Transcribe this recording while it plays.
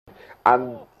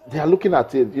And they are looking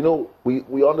at it. You know,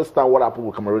 we understand what happened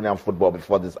with Cameroonian football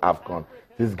before this AFCON.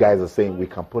 These guys are saying we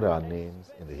can put our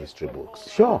names in the history books.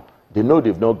 Sure. They know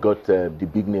they've not got the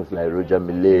big names like Roger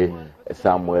Millet,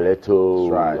 Samuel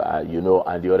Eto'o, Right. you know,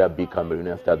 and the other big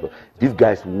Cameroonian stars. But these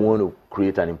guys want to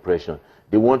create an impression.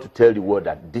 They want to tell the world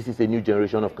that this is a new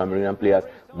generation of Cameroonian players.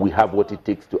 We have what it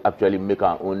takes to actually make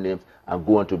our own names and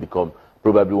go on to become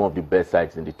probably one of the best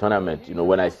sides in the tournament. You know,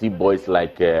 when I see boys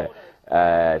like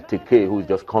TK, who's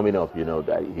just coming up, you know,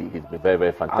 that he's been very,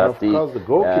 very fantastic. And of course, the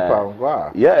goalkeeper,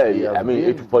 wow. Yeah, I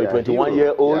mean, for a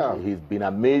 21-year-old, he's been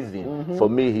amazing. For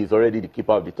me, he's already the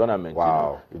keeper of the tournament. Wow. You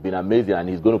know? He's been amazing, and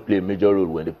he's going to play a major role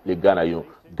when they play Ghana. You know,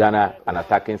 Ghana, an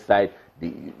attacking side.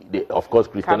 Of course,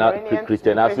 Christian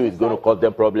Atsu is going to cause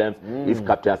them problems. If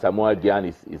Captain Samuel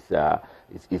Gyan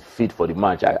is fit for the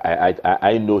match,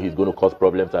 I know he's going to cause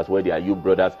problems as well. They are you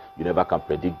brothers. You never can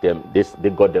predict them. They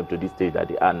got them to this stage that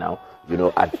they are now. You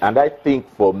know, and I think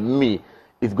for me,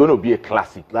 it's going to be a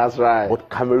classic. That's right. But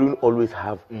Cameroon always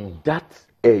have that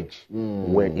edge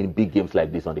when in big games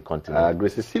like this on the continent.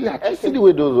 Grace Cecilia, I see the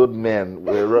way those old men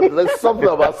were. There's something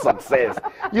about success.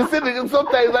 You see,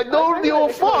 sometimes like don't you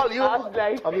fall.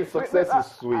 I mean, success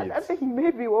is sweet. I think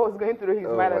maybe what was going through his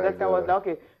mind at that time was like,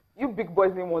 okay, you big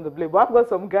boys didn't want to play, but I've got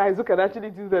some guys who can actually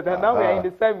do that, and now we're in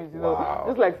the semis, you know,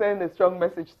 just like sending a strong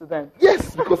message to them.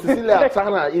 Yes, because Cecilia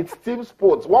Tana, it's team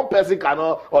sports. One person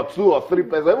cannot, or two or three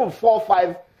persons, even 4 or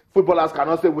 5 footballers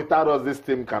cannot say without us this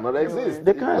team cannot exist.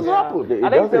 They can't happen. I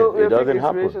think it doesn't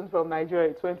happen. Inspiration from Nigeria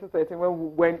in 2013 when we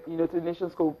went, you know, to the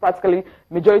Nations Cup. Practically,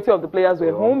 majority of the players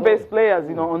were home-based players,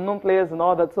 you know, unknown players and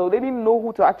all that. So they didn't know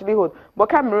who to actually hold. But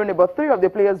Cameroon, about 3 of the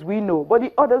players we know, but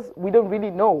the others we don't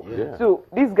really know. Yeah. So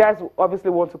these guys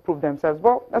obviously want to prove themselves.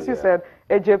 But as you said,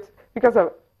 Egypt, because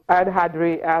of Ad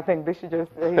Hadri, I think they should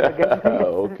just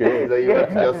okay. So you have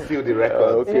to just seal the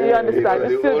record. You understand?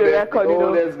 Just seal the record, you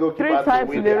know. 3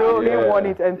 times in a row he won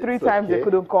it, and 3 times they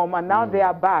couldn't come, and now they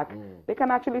are back. They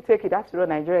can actually take it. After all,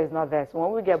 Nigeria is not there. So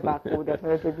when we get back, we'll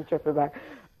definitely take the trophy back.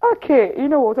 Okay, you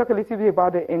know, we'll talk a little bit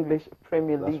about the English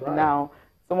Premier League now.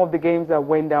 Some of the games that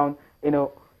went down, you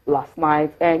know, last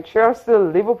night. And Chelsea,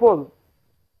 Liverpool,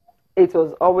 it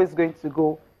was always going to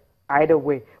go either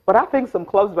way. But I think some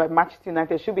clubs like Manchester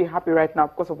United should be happy right now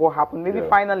because of what happened. Maybe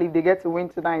finally, if they get to win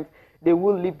tonight, they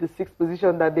will leave the 6th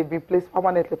position that they've been placed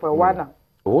permanently for a while now.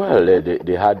 Well,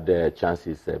 they had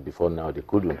chances before now. They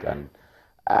couldn't. And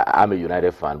I'm a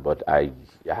United fan, but I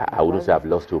wouldn't say I've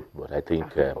lost hope. But I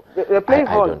think they're playing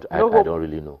Hull. I don't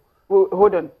really know. Well,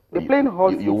 hold on. They're playing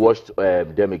Hull. You watched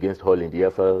them against Hull in the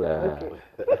FL.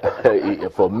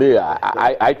 For me,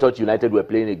 I thought United were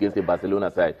playing against the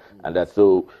Barcelona side, and that's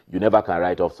so you never can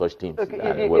write off such teams. Okay,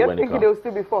 you think they'll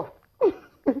still be 4th?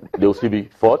 They'll still be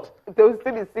 4th? They'll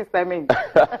still be 6th, I mean.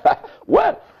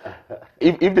 Well,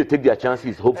 if they take their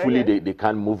chances, hopefully they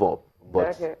can move up.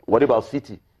 But what about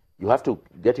City? You have to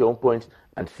get your own points,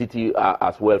 and City are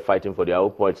as well fighting for their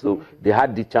own points. So they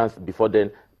had the chance before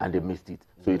then, and they missed it.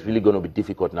 So it's really going to be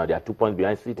difficult now. They are 2 points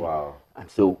behind City. Wow. And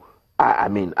so, I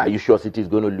mean, are you sure City is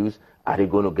going to lose? Are they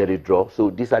going to get a draw? So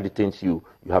these are the things you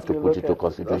have to put into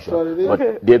consideration.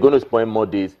 But they're going to spend more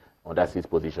days on that 6th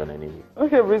position anyway.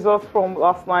 Okay, results from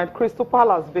last night. Crystal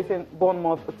Palace beating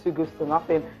Bournemouth for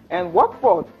 2-0. And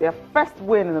Watford, their first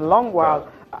win in a long while,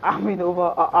 I mean, over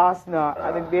Arsenal.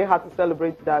 I think they had to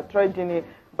celebrate that. Troy Deeney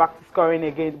back to scoring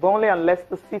again. Burnley and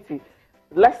Leicester City.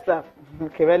 Leicester,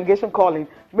 okay, relegation calling.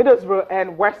 Middlesbrough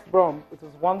and West Brom, it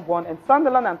was 1-1. And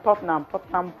Sunderland and Tottenham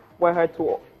were held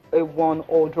to a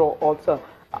 1-1 draw also.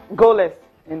 Goalless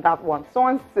in that one.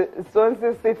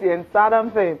 Swansea City and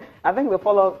Southampton, I think the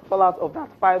fallout of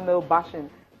that 5-0 bashing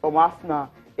from Arsenal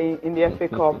in the FA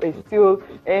Cup is still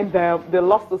in them. They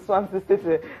lost to Swansea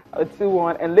City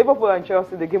 2-1. And Liverpool and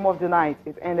Chelsea, the game of the night,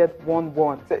 it ended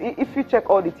 1-1. So if you check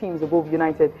all the teams above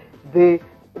United, they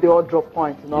all drop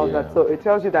points and all that. So it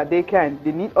tells you that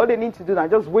all they need to do now,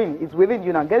 just win. It's within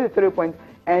you now. Get the 3 points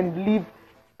and leave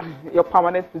your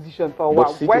permanent position for a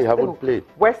while. City haven't played.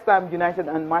 West Ham United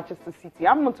and Manchester City.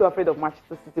 I'm not too afraid of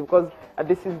Manchester City because at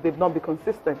this season they've not been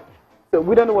consistent. So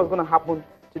we don't know what's going to happen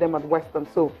to them at West Ham.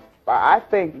 So I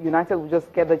think United will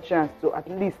just get the chance to at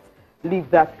least leave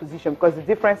that position because the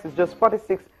difference is just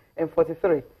 46 and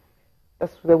 43.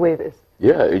 That's the way it is.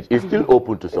 Yeah, it's still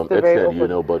open to some extent, you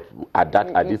know, but at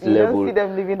this level, don't see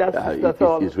them leaving that at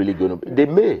all. It's really going to be, they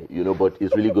may, you know, but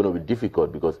it's really going to be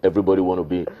difficult because everybody want to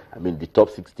be, I mean, the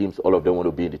top 6 teams, all of them want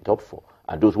to be in the top 4.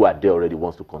 And those who are there already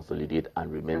wants to consolidate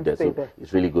and remain there. So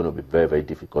it's really going to be very, very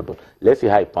difficult. But let's see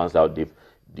how it pans out.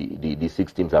 The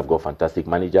 6 teams have got fantastic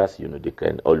managers. You know, they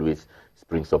can always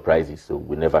spring surprises. So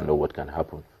we never know what can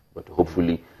happen. But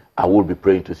hopefully, I will be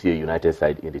praying to see a United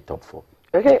side in the top 4.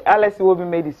 Okay, Alex Iwobi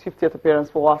made his 50th appearance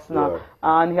for Arsenal,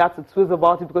 and he had to twist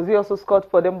about it because he also scored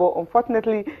for them, but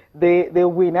unfortunately they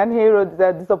win. And he wrote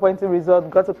that disappointing result,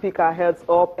 got to pick our heads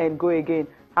up and go again.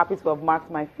 Happy to have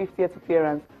marked my 50th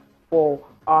appearance for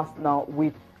Arsenal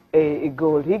with a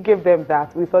goal. He gave them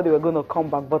that. We thought they were going to come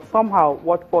back, but somehow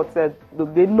Watford said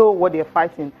they know what they're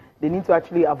fighting. They need to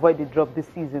actually avoid the drop this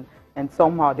season, and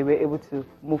somehow they were able to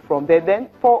move from there. Then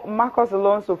for Marcos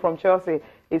Alonso from Chelsea,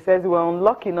 he says we were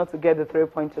unlucky not to get the 3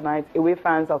 point tonight. Away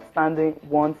fans outstanding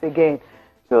once again.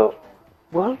 So,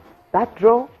 well, that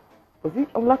draw, was it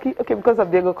unlucky? Okay, because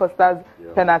of Diego Costa's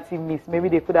penalty miss. Maybe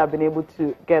they could have been able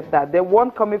to get that. Then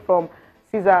one coming from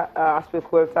Cesar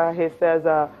Aspilicueta, he says,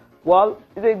 well,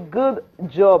 it's a good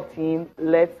job, team.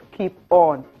 Let's keep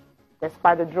on.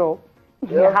 Despite the draw.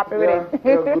 You're happy with it?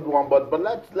 Yeah, good one. But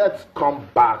let's come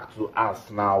back to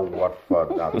Arsenal,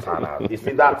 Watford, and Tana. You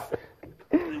see, that's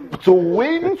to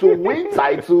win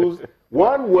titles.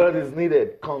 One word is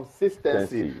needed: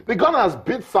 consistency. The Gunners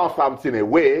beat Southampton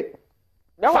away.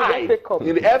 That was the FA Cup.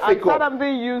 In the FA Cup.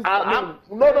 Southampton used.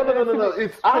 No.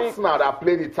 It's Arsenal that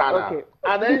played it, Tana. Okay.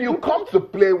 And then you come to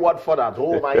play Watford at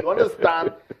home, and you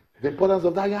understand the importance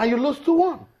of that, and you lose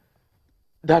 2-1.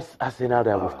 That's Arsenal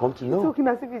that we've come to know. Talking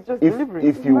as if it's just deliberate.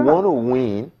 If you want to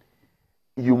win,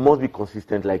 you must be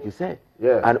consistent, like you said.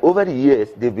 Yeah. And over the years,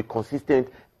 they've been consistent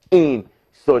in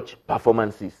such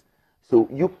performances. So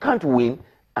you can't win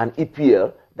an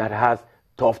EPL that has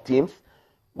tough teams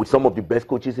with some of the best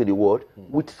coaches in the world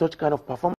with such kind of performance.